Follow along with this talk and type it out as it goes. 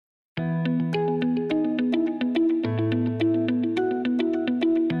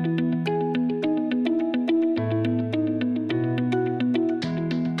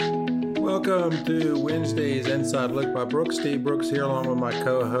Welcome to Wednesday's Inside Look by Brooks. Steve Brooks here along with my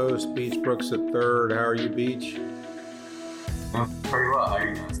co-host, Beach Brooks III. How are you, Beach? Pretty well. How are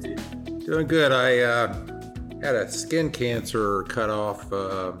you doing, Steve? Doing good. I had a skin cancer cut off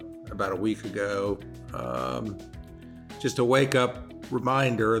about a week ago. Just a wake-up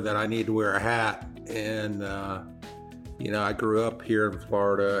reminder that I need to wear a hat. And, I grew up here in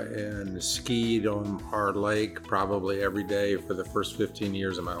Florida and skied on our lake probably every day for the first 15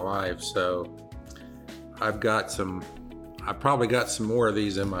 years of my life. So I've probably got some more of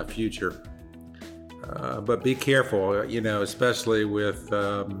these in my future. But be careful, especially with,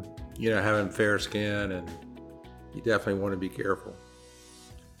 having fair skin, and you definitely want to be careful.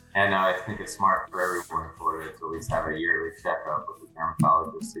 And I think it's smart for everyone in Florida to at least have a yearly checkup with a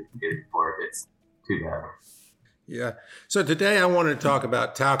dermatologist to get it before it gets too bad. Yeah. So today I wanted to talk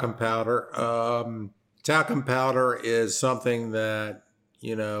about talcum powder. Talcum powder is something that,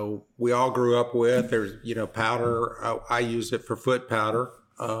 we all grew up with. There's, powder. I use it for foot powder.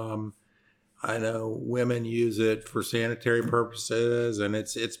 I know women use it for sanitary purposes, and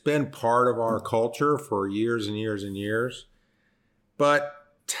it's been part of our culture for years and years and years. But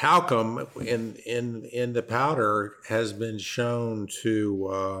talcum in the powder has been shown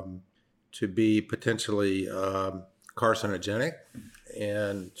to be potentially carcinogenic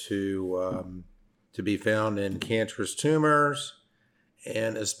and to be found in cancerous tumors,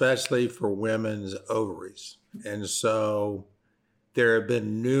 and especially for women's ovaries. And so there have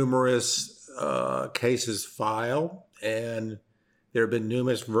been numerous cases filed, and there have been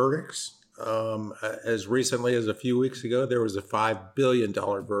numerous verdicts. As recently as a few weeks ago, there was a $5 billion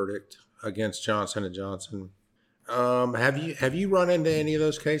verdict against Johnson & Johnson. Have you run into any of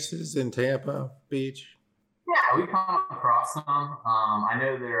those cases in Tampa, Beach? Yeah, we come across them. I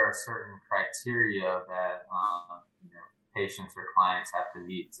know there are certain criteria that patients or clients have to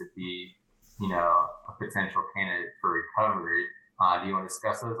meet to be, a potential candidate for recovery. Do you want to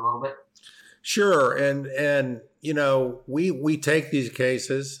discuss those a little bit? Sure. And we take these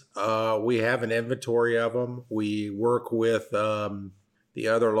cases. We have an inventory of them. We work with the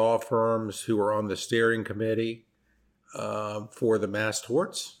other law firms who are on the steering committee for the mass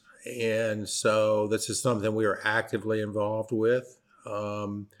torts. And so this is something we are actively involved with.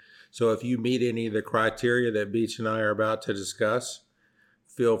 So if you meet any of the criteria that Beach and I are about to discuss,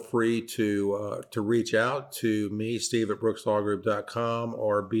 feel free to reach out to me, Steve at brookslawgroup.com,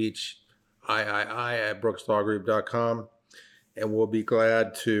 or Beach III at brookslawgroup.com, and we'll be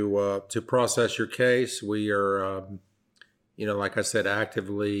glad to process your case. We are, like I said,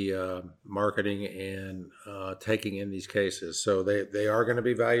 actively marketing and taking in these cases. So they are going to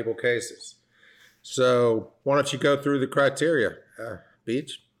be valuable cases. So why don't you go through the criteria,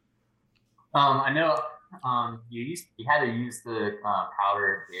 Beach? I know you had to use the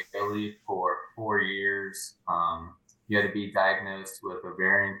powder daily for 4 years. You had to be diagnosed with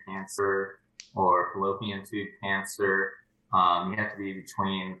ovarian cancer or fallopian tube cancer. You have to be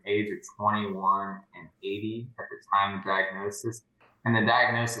between age of 21 and 80 at the time of diagnosis. And the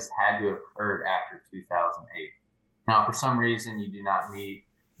diagnosis had to have occurred after 2008. Now, for some reason, you do not meet,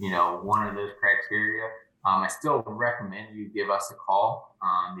 one of those criteria. I still recommend you give us a call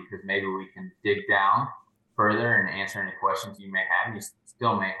because maybe we can dig down further and answer any questions you may have. You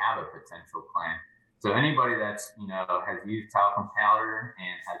still may have a potential claim. So anybody that's, has used talcum powder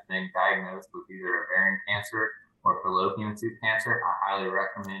and has been diagnosed with either ovarian cancer or fallopian tube cancer, I highly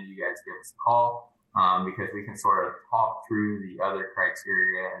recommend you guys give us a call because we can sort of talk through the other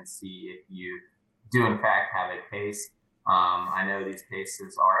criteria and see if you do in fact have a case. I know these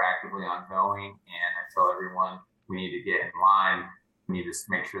cases are actively ongoing, and I tell everyone we need to get in line. We need to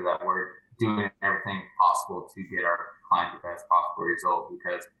make sure that we're doing everything possible to get our client the best possible result,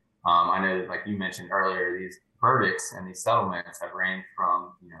 because I know that, like you mentioned earlier, these verdicts and these settlements have ranged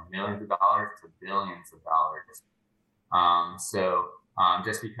from millions of dollars to billions of dollars. So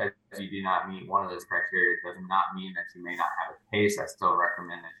just because you do not meet one of those criteria does not mean that you may not have a case. I still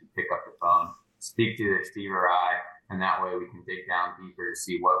recommend that you pick up the phone, speak to either Steve or I, and that way we can dig down deeper to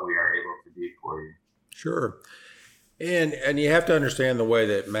see what we are able to do for you. Sure. And you have to understand the way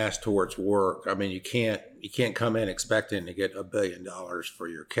that mass torts work. I mean, you can't come in expecting to get $1 billion for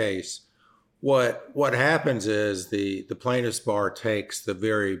your case. What happens is the plaintiff's bar takes the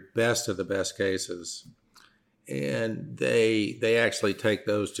very best of the best cases, and they actually take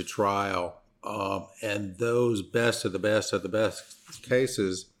those to trial. And those best of the best of the best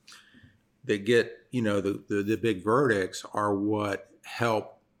cases that get the big verdicts are what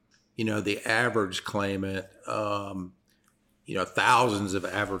help the average claimant, thousands of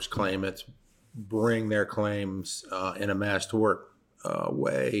average claimants bring their claims in a mass tort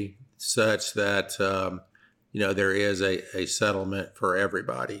way such that, there is a settlement for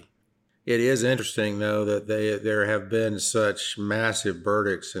everybody. It is interesting, though, that there have been such massive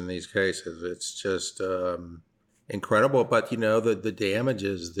verdicts in these cases. It's just incredible. But the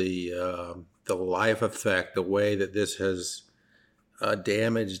damages, the life effect, the way that this has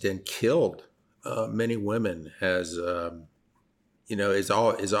damaged and killed many women has, is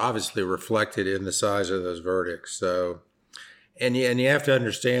obviously reflected in the size of those verdicts. So, and you have to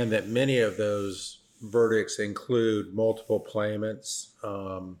understand that many of those verdicts include multiple claimants.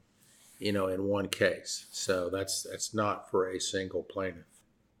 In one case. So that's not for a single plaintiff.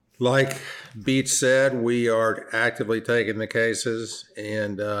 Like Beach said, we are actively taking the cases,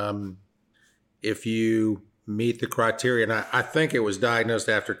 and if you meet the criteria, and I think it was diagnosed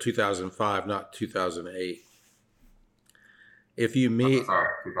after 2005, not 2008. If you meet,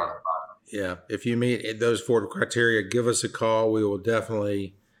 2005. Yeah, if you meet those 4 criteria, give us a call. We will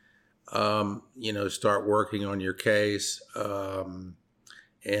definitely, start working on your case.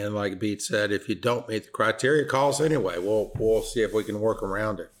 And like Beat said, if you don't meet the criteria, call us anyway. We'll see if we can work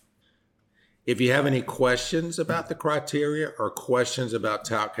around it. If you have any questions about the criteria or questions about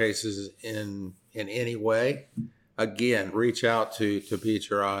talc cases in any way, again, reach out to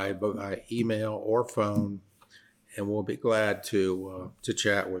Beach or I by email or phone, and we'll be glad to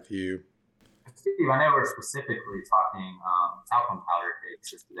chat with you. Steve, I know we're specifically talking talcum powder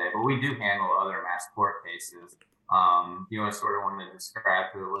cases today, but we do handle other mass tort cases. You want to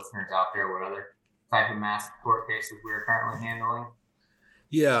describe to the listeners out there what other type of mass tort cases we are currently handling?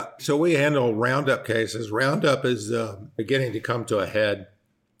 Yeah, so we handle Roundup cases. Roundup is beginning to come to a head.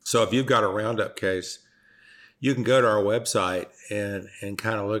 So if you've got a Roundup case, you can go to our website and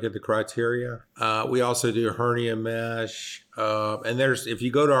kind of look at the criteria. We also do hernia mesh. And if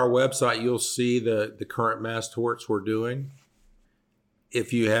you go to our website, you'll see the current mass torts we're doing.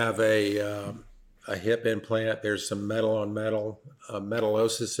 If you have a hip implant, there's some metal on metal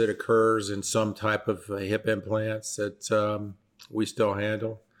metallosis that occurs in some type of hip implants that we still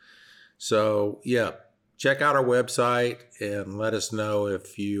handle. So yeah, check out our website and let us know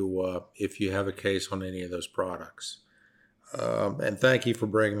if you have a case on any of those products. And thank you for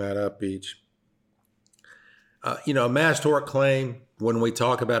bringing that up, Beach. A mass tort claim, when we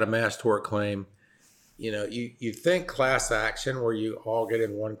talk about a mass tort claim, you think class action where you all get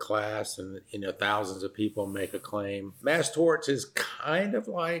in one class and, thousands of people make a claim. Mass torts is kind of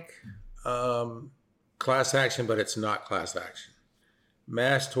like class action, but it's not class action.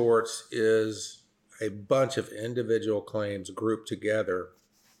 Mass torts is a bunch of individual claims grouped together,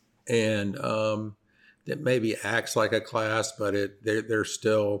 and that maybe acts like a class, but they're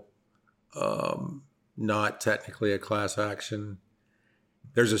still not technically a class action.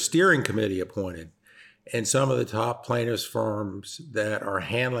 There's a steering committee appointed. And some of the top plaintiffs' firms that are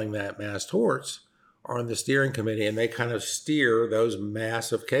handling that mass torts are on the steering committee, and they kind of steer those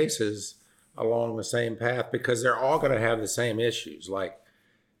massive cases along the same path because they're all going to have the same issues. Like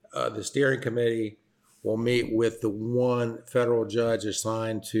the steering committee will meet with the one federal judge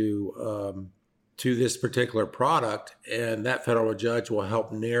assigned to this particular product, and that federal judge will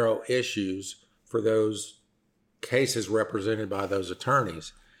help narrow issues for those cases represented by those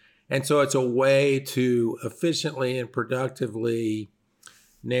attorneys. And so it's a way to efficiently and productively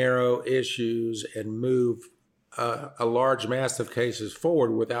narrow issues and move a large mass of cases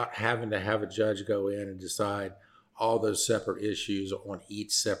forward without having to have a judge go in and decide all those separate issues on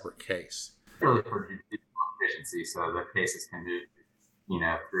each separate case. Really for efficiency, so the cases can move,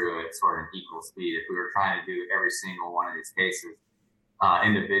 through at sort of equal speed. If we were trying to do every single one of these cases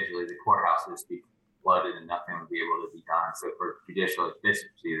individually, the courthouse would just be flooded and nothing would be able to be done. So for judicial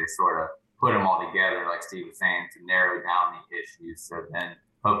efficiency, they sort of put them all together, like Steve was saying, to narrow down the issues. So then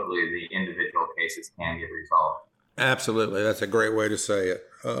hopefully the individual cases can get resolved. Absolutely. That's a great way to say it.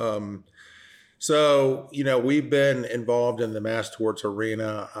 So, we've been involved in the mass torts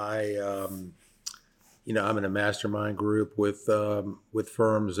arena. I'm in a mastermind group with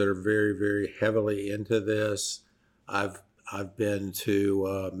firms that are very, very heavily into this. I've been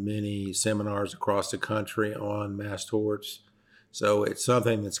to many seminars across the country on mass torts. So it's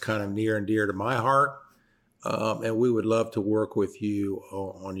something that's kind of near and dear to my heart. And we would love to work with you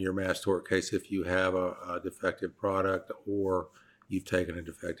on your mass tort case if you have a defective product or you've taken a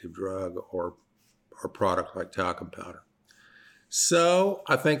defective drug or product like talcum powder. So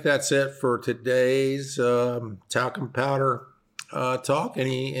I think that's it for today's talcum powder talk.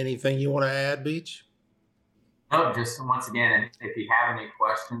 Anything you want to add, Beach? No, just once again, if you have any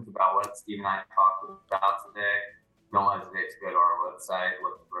questions about what Steve and I talked about today, don't hesitate to go to our website,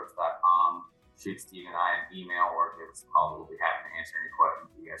 lipandbrooks.com, shoot Steve and I an email or give us a call. We'll be happy to answer any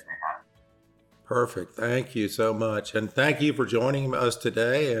questions you guys may have. Perfect. Thank you so much. And thank you for joining us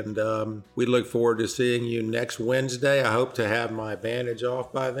today. And we look forward to seeing you next Wednesday. I hope to have my bandage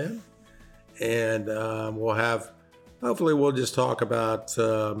off by then. And hopefully we'll just talk about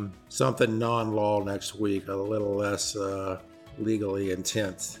something non-law next week, a little less legally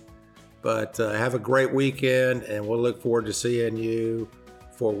intense. But have a great weekend, and we'll look forward to seeing you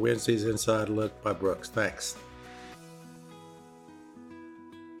for Wednesday's Inside Look by Brooks. Thanks.